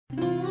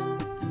Hello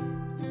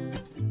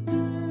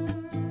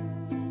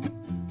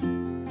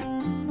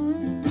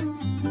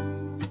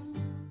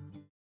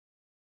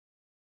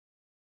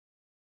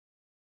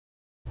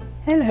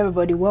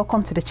everybody,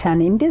 welcome to the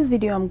channel. In this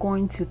video I'm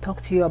going to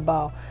talk to you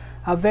about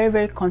a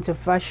very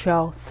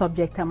controversial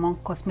subject among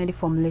cosmetic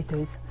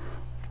formulators.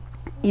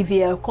 If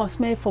you're a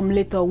cosmetic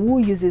formulator who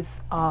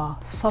uses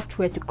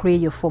software to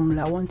create your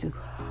formula, I want to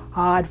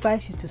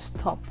advise you to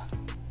stop.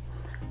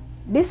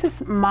 This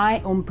is my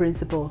own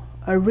principle.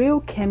 A real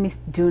chemist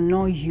do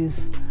not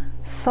use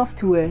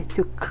software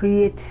to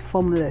create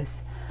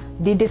formulas.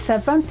 The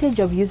disadvantage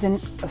of using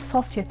a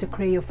software to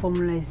create your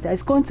formula is that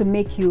it's going to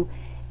make you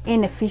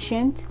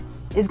inefficient.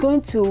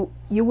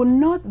 You will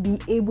not be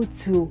able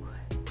to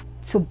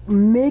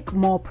make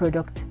more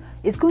product.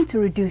 It's going to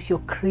reduce your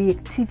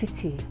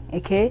creativity.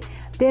 Okay,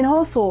 then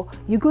also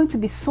you're going to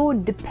be so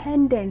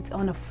dependent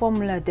on a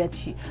formula that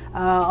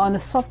on a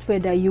software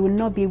that you will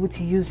not be able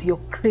to use your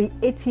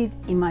creative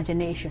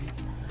imagination.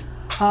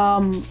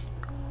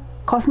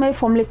 Cosmetic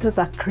formulators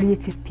are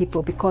creative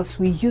people because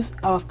we use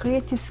our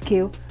creative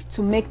skill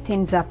to make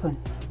things happen.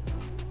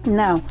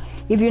 Now,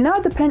 if you now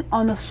depend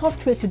on a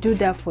software to do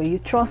that for you,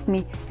 trust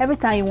me, every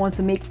time you want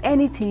to make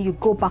anything, you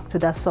go back to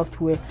that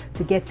software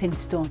to get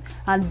things done.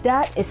 And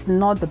that is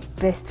not the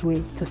best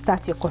way to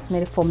start your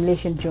cosmetic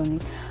formulation journey.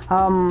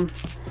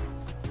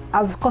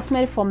 As a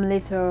cosmetic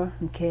formulator,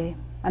 okay,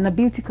 and a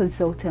beauty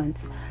consultant,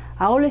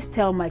 I always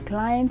tell my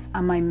clients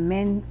and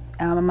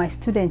my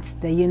students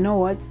that, you know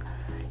what,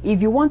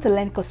 if you want to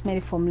learn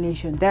cosmetic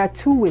formulation, there are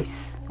two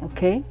ways,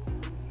 okay?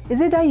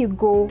 Is either you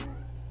go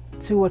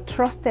to a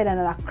trusted and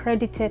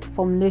accredited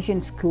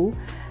formulation school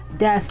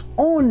that's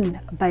owned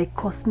by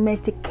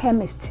cosmetic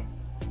chemist.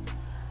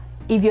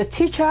 If your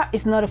teacher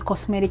is not a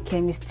cosmetic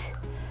chemist,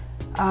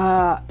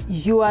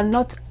 you are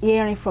not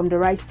hearing from the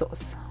right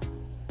source.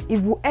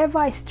 If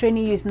whoever is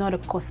training you is not a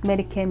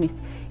cosmetic chemist,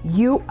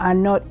 you are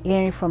not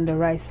hearing from the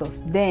right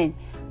source. Then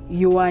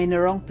you are in the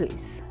wrong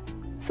place.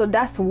 So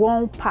that's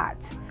one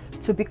part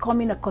to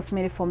becoming a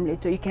cosmetic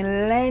formulator. You can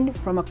learn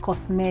from a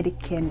cosmetic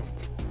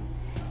chemist.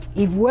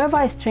 If whoever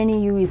is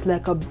training you is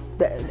like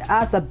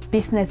has a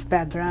business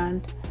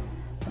background,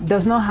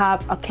 does not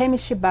have a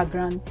chemistry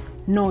background,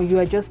 no, you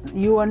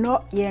are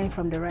not hearing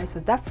from the right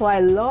source. That's why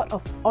a lot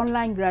of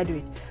online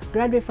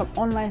graduate from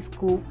online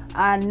school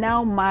are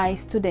now my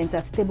students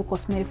at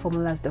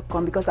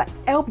StableCosmeticFormulas.com, because I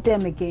help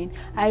them again.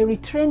 I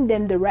retrain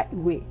them the right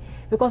way.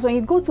 Because when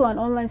you go to an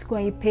online school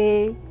and you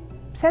pay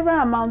several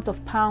amounts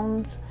of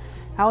pounds,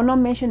 I will not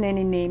mention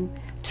any name,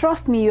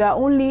 trust me, you are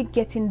only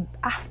getting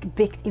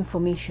half-baked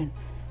information.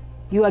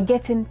 You are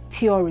getting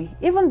theory,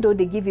 even though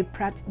they give you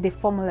the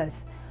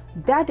formulas.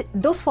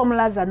 Those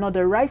formulas are not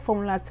the right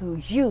formula to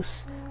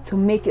use to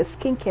make a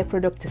skincare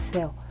product to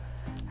sell.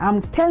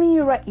 I'm telling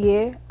you right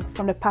here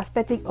from the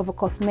perspective of a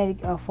cosmetic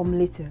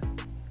formulator.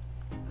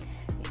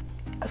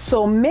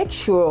 So make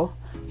sure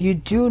you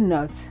do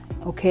not,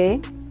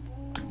 okay,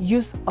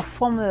 use a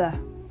formula,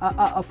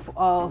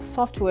 a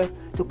software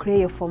to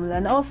create your formula.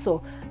 And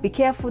also be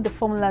careful the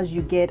formulas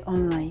you get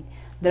online.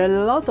 There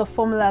are lots of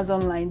formulas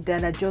online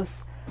that are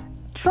just,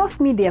 trust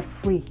me, they're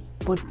free,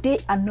 but they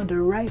are not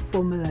the right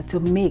formula to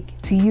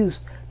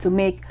use to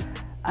make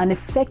an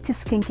effective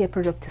skincare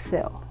product to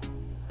sell.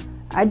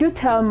 I do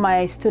tell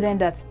my student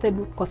that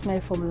Stable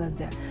Cosmetic Formulas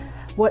that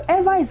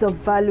whatever is of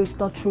value is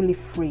not truly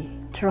free.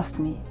 Trust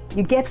me.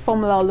 You get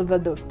formula all over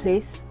the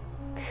place.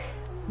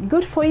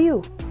 Good for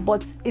you,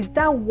 but is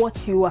that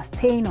what you are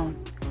staying on?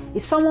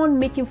 Is someone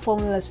making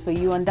formulas for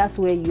you and that's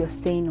where you are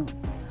staying on?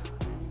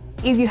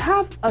 If you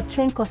have a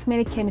trained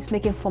cosmetic chemist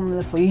making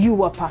formula for you,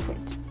 you are perfect.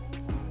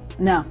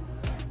 Now,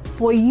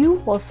 for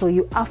you also,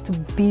 you have to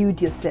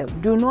build yourself.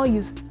 Do not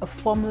use a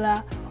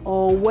formula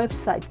or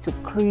website to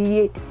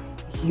create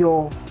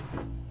your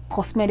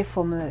cosmetic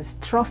formulas.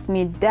 Trust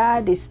me,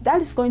 that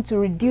is going to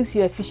reduce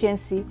your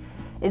efficiency.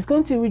 It's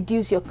going to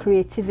reduce your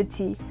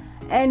creativity,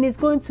 and it's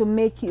going to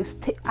make you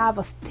have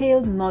a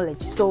stale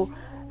knowledge. So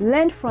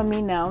learn from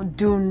me now.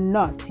 Do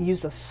not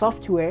use a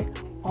software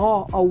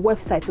or a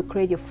website to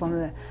create your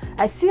formula.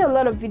 I see a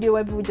lot of video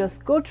where people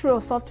just go through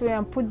a software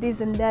and put this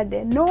and that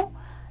there. No.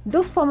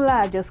 Those formulas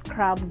are just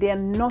crap. They are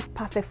not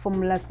perfect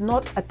formulas,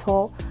 not at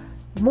all.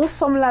 Most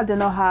formulas do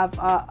not have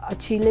a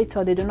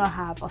chelator, they do not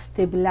have a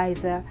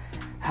stabilizer.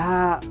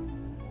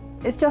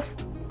 It's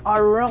just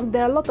wrong.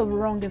 There are a lot of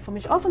wrong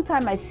information.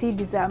 Oftentimes I see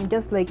this, I'm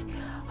just like,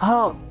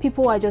 oh,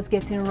 people are just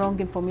getting wrong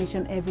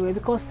information everywhere.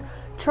 Because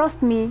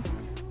trust me,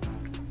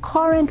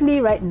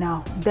 currently right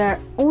now, there are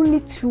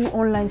only 2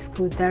 online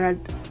schools that are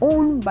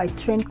owned by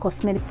trained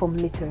cosmetic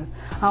formulators.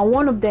 And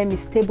one of them is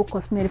Stable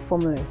Cosmetic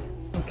Formulas,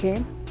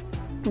 okay?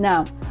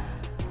 Now,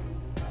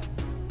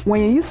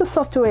 when you use the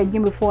software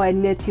again before I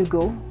let you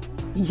go,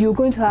 you're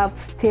going to have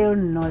stale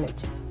knowledge.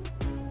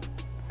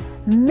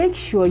 Make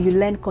sure you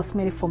learn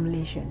cosmetic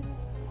formulation.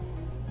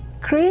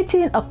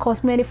 Creating a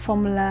cosmetic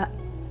formula,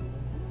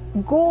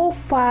 go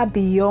far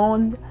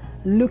beyond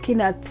looking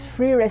at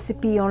free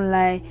recipe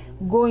online,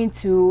 going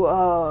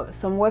to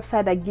some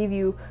website that give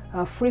you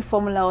a free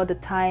formula all the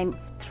time,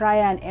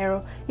 trial and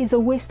error is a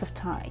waste of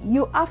time.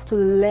 You have to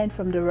learn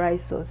from the right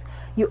source.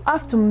 You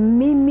have to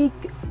mimic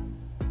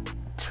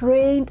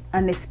trained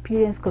and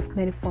experienced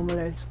cosmetic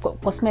formulators,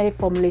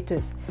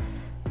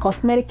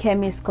 cosmetic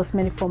chemists,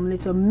 cosmetic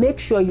formulator. Make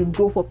sure you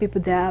go for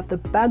people that have the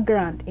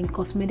background in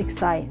cosmetic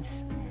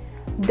science.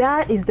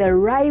 That is the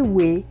right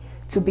way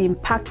to be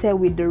impacted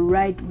with the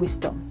right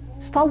wisdom.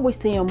 Stop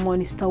wasting your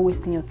money, stop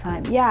wasting your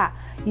time. Yeah,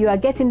 you are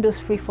getting those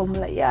free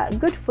formula. Yeah,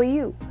 good for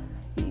you.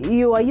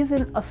 You are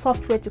using a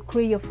software to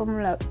create your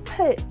formula.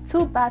 Hey,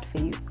 too bad for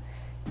you.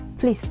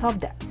 Please stop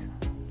that.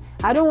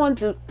 I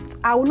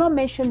will not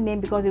mention name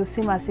because it will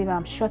seem as if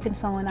I'm shutting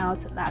someone out.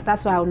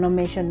 That's why I will not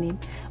mention name.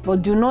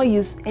 But do not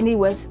use any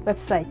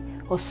website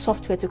or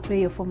software to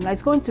create your formula.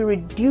 It's going to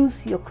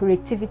reduce your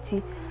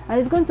creativity and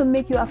it's going to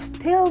make you have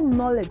stale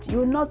knowledge. You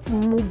will not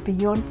move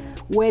beyond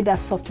where that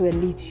software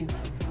leads you.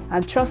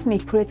 And trust me,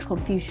 it creates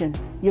confusion.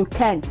 You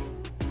can't.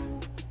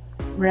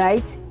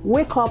 Right?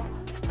 Wake up,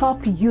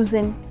 stop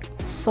using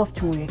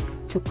software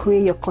to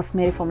create your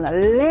cosmetic formula.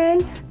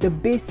 Learn the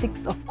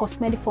basics of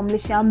cosmetic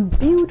formulation and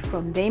build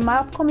from there. In my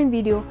upcoming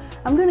video,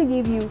 I'm going to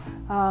give you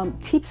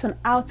tips on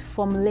how to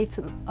formulate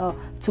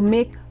to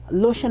make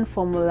lotion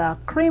formula,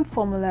 cream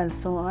formula, and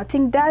so on. I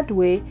think that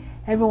way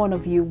every one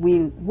of you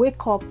will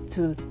wake up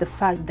to the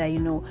fact that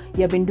you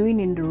have been doing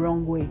it in the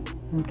wrong way.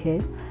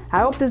 Okay, I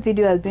hope this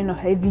video has been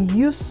if you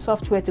use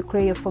software to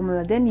create your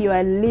formula, then you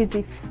are a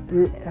lazy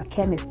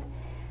chemist.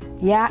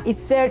 Yeah,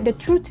 the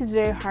truth is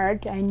very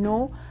hard. I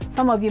know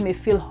some of you may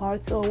feel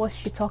hurt. Oh, what's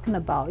she talking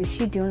about? Is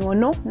she doing well?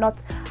 No, not.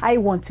 I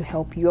want to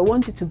help you. I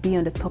want you to be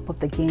on the top of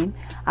the game.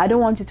 I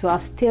don't want you to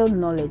have stale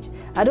knowledge.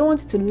 I don't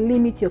want you to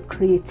limit your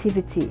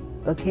creativity.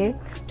 Okay,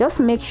 just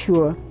make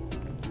sure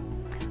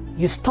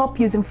you stop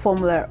using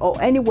formula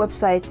or any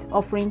website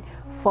offering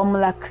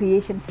formula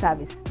creation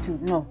service.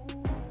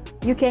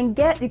 You can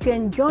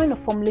join a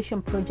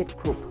formulation project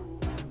group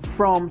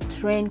from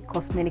trained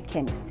cosmetic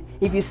chemists.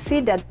 If you see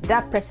that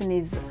that person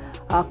is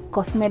a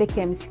cosmetic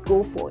chemist,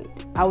 go for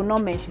it. I will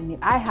not mention it.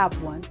 I have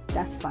one.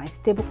 That's fine.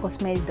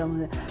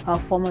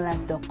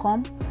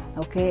 Stablecosmetic.formulas.com.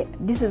 Okay,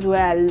 this is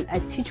where I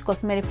teach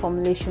cosmetic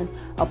formulation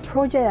a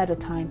project at a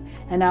time,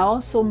 and I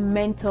also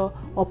mentor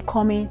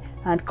upcoming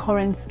and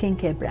current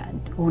skincare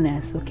brand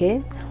owners.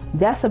 Okay,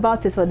 that's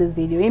about it for this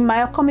video. In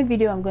my upcoming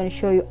video, I'm going to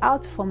show you how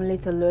to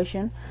formulate a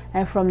lotion,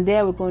 and from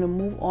there we're going to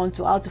move on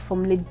to how to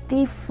formulate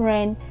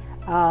different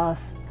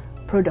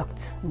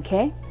products.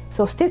 Okay,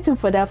 so stay tuned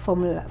for that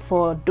formula,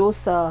 for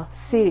those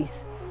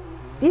series.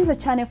 This is a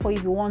channel for you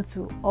if you want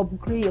to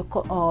upgrade your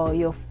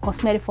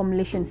cosmetic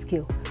formulation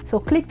skill. So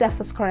click that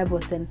subscribe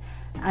button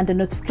and the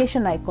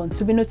notification icon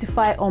to be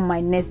notified on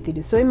my next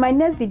video. So in my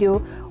next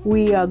video,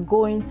 I'm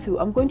going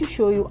to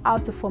show you how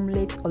to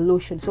formulate a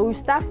lotion. So we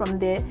start from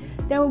there,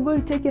 then we're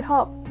going to take it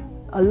up.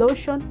 A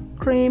lotion,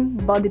 cream,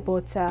 body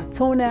butter,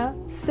 toner,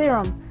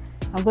 serum.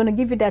 I'm going to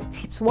give you that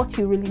tips, what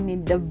you really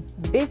need, the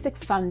basic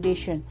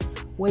foundation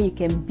where you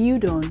can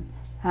build on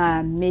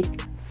and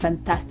make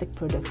fantastic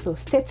products. So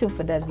stay tuned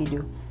for that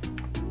video.